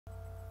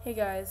Hey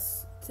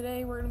guys,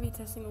 today we're going to be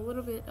testing a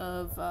little bit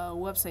of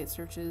website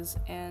searches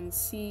and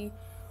see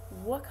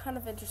what kind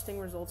of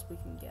interesting results we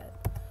can get.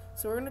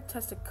 So we're going to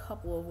test a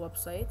couple of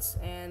websites,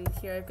 and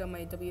here I've got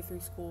my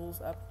W3 schools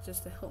up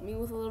just to help me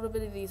with a little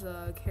bit of these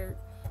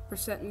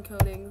percent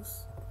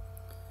encodings.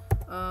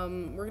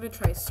 We're going to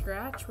try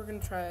Scratch,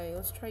 let's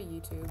try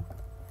YouTube.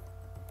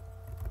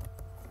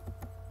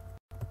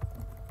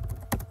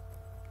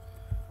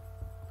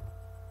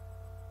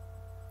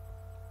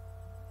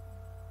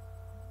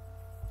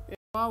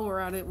 While we're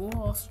at it, we'll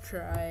also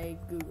try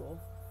Google.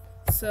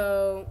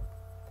 So,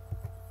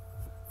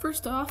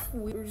 first off,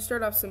 we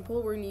start off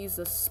simple. We're going to use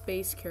the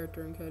space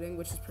character encoding,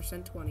 which is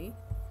 %20.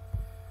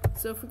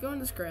 So if we go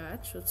into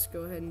Scratch, let's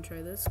go ahead and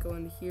try this. Go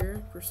into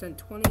here,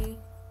 %20,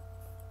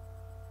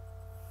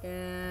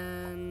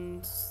 and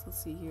let's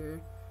see here.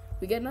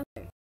 We get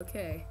nothing.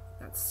 Okay,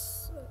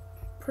 that's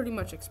pretty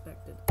much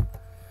expected.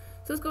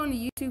 So let's go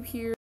into YouTube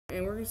here,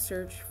 and we're going to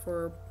search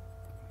for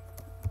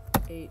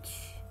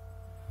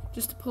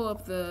just to pull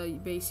up the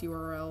base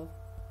URL.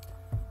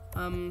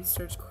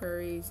 Search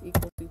queries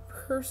equal to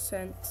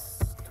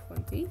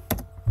 %20.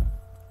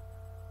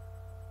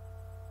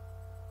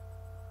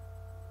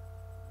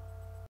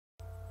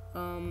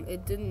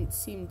 It didn't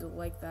seem to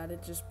like that.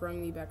 It just brought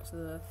me back to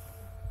the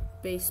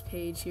base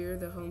page here,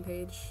 the home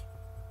page.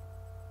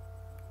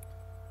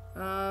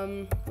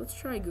 Let's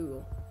try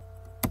Google.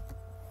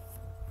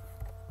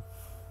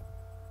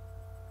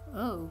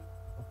 Oh.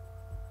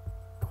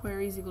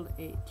 Queries equal to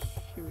H.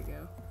 Here we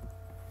go.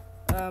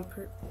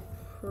 %20.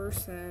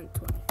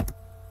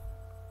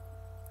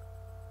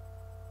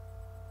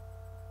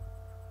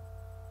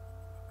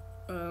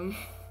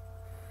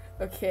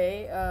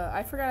 Okay,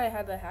 I forgot I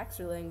had the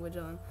Haxer language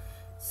on.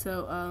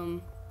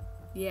 So,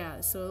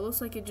 yeah, so it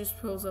looks like it just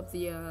pulls up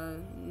the,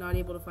 not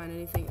able to find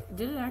anything.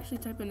 Did it actually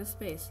type in a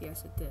space?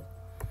 Yes, it did.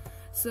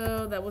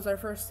 So, that was our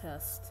first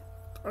test.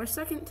 Our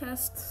second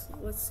test,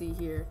 let's see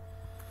here.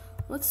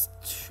 Let's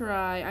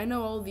try, I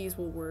know all of these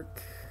will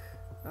work.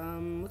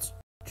 Let's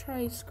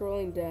try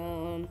scrolling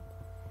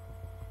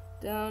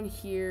down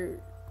here.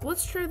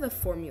 Let's try the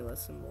formula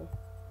symbol.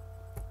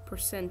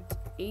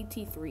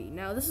 %83.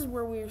 Now this is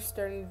where we're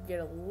starting to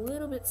get a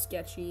little bit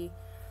sketchy.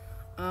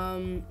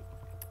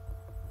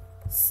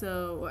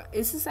 So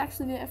is this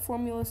actually the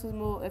formula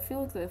symbol? I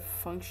feel like the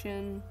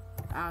function,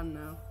 I don't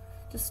know,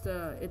 just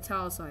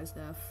italicized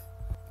F.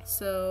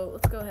 So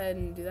let's go ahead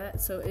and do that.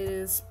 So it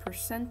is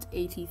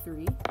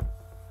 %83.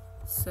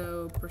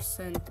 So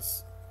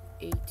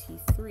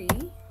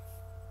 %83,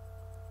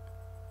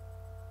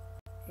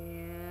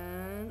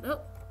 and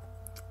oh,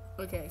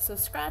 okay. So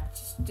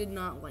Scratch did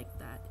not like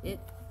that. It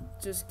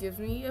just gives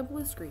me a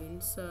blue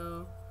screen.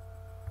 So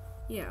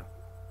yeah.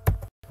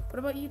 What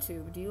about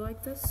YouTube? Do you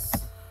like this?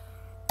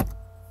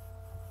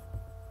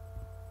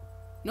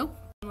 Nope,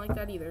 I don't like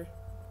that either.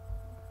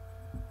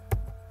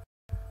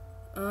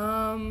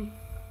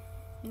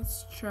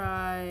 Let's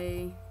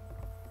try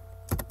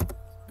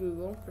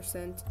Google,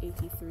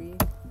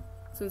 %83.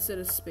 So instead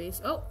of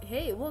space, oh,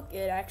 hey, look,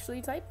 it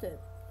actually typed it.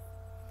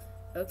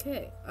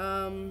 Okay,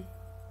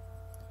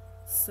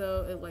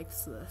 so it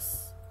likes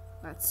this.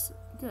 That's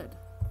good.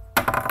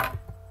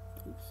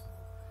 Oops.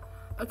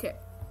 Okay,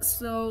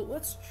 so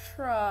let's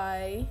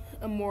try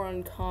a more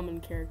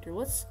uncommon character.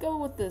 Let's go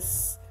with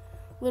this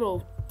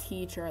little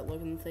T-chart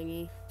looking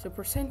thingy. So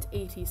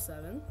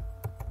 %87.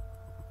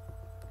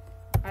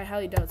 I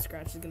highly doubt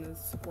Scratch is gonna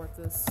support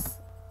this.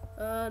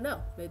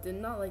 No, they did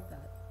not like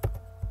that.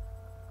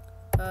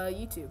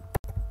 YouTube.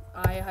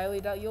 I highly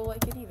doubt you'll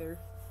like it either.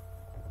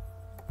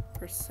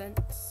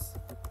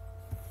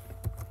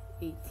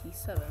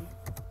 %87.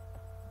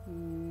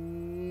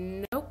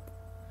 Nope.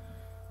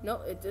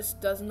 No, it just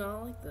does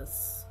not like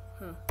this.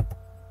 Huh.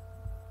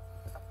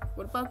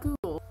 What about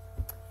Google?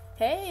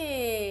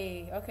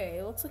 Hey! Okay,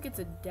 it looks like it's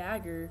a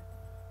dagger.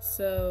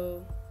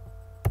 So,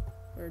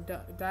 or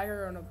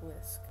dagger on a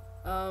obelisk.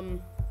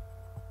 Let's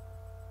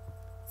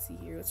see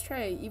here. Let's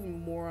try even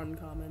more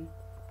uncommon.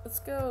 Let's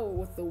go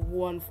with the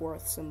 1/4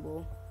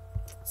 symbol.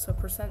 So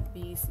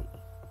 %BC.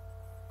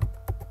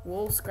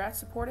 Will Scratch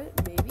support it?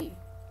 Maybe.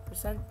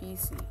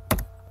 %BC.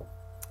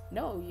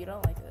 No, you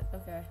don't like it.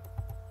 Okay.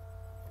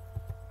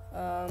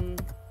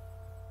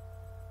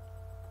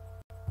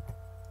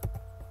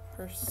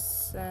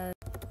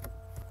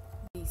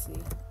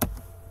 %BC.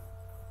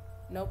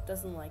 Nope,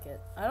 doesn't like it.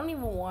 I don't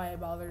even know why I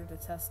bothered to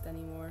test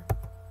anymore.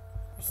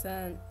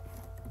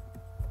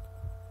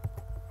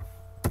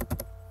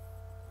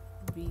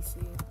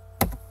 %BC.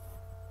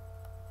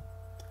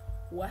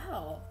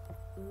 Wow,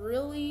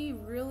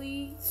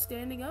 really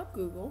standing up,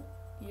 Google.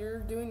 You're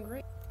doing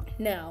great.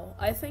 Now,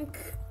 I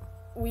think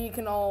we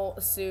can all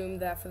assume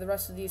that for the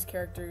rest of these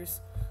characters,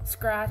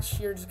 Scratch,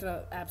 you're just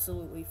gonna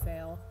absolutely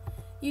fail.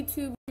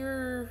 YouTube,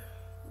 you're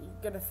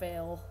gonna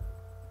fail.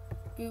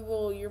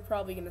 Google, you're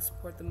probably gonna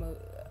support the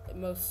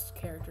most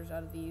characters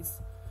out of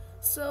these.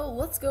 So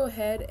let's go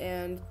ahead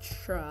and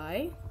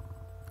try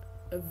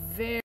a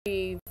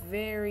very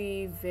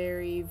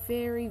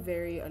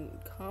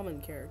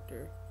uncommon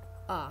character.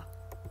 Ah,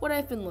 what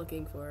I've been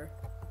looking for.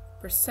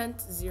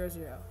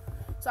 %00.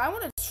 So I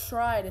want to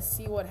try to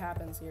see what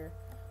happens here.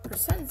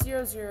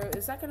 %00,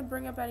 is that going to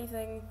bring up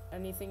anything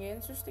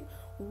interesting?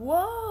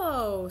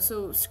 Whoa!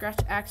 So Scratch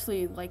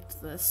actually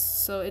liked this.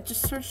 So it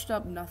just searched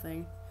up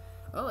nothing.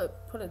 Oh, it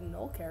put a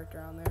null character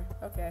on there.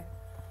 Okay.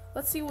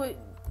 Let's see what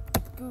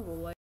Google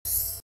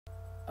likes.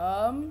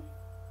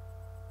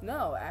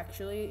 No,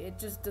 actually, it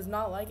just does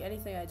not like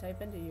anything I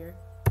type into here.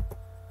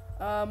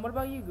 What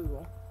about you,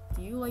 Google?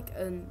 Do you like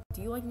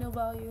no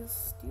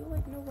values? Do you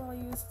like no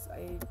values?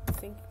 I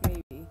think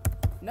maybe.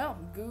 No,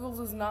 Google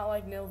does not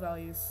like nil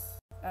values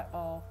at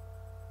all.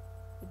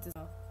 It does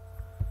not.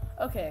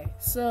 Okay,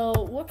 so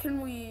what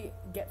can we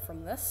get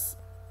from this?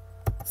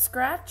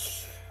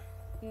 Scratch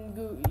and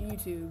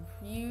YouTube.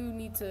 You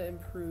need to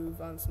improve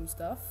on some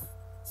stuff,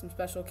 some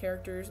special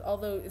characters.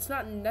 Although it's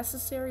not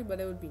necessary, but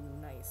it would be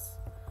nice.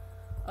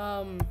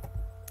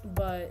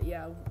 But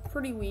yeah,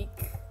 pretty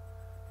weak.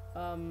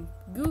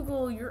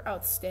 Google, you're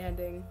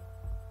outstanding.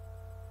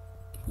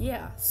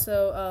 Yeah,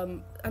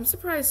 so I'm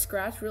surprised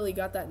Scratch really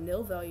got that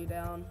nil value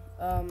down.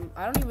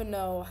 I don't even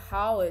know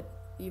how it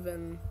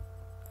even.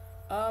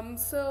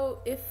 So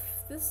if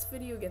this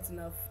video gets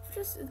enough,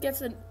 it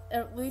gets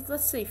at least,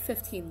 let's say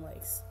 15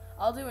 likes,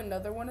 I'll do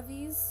another one of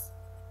these,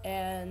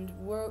 and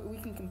we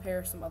can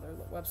compare some other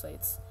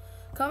websites.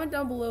 Comment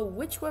down below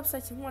which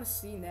websites you want to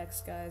see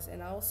next, guys,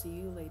 and I will see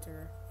you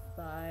later.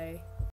 Bye.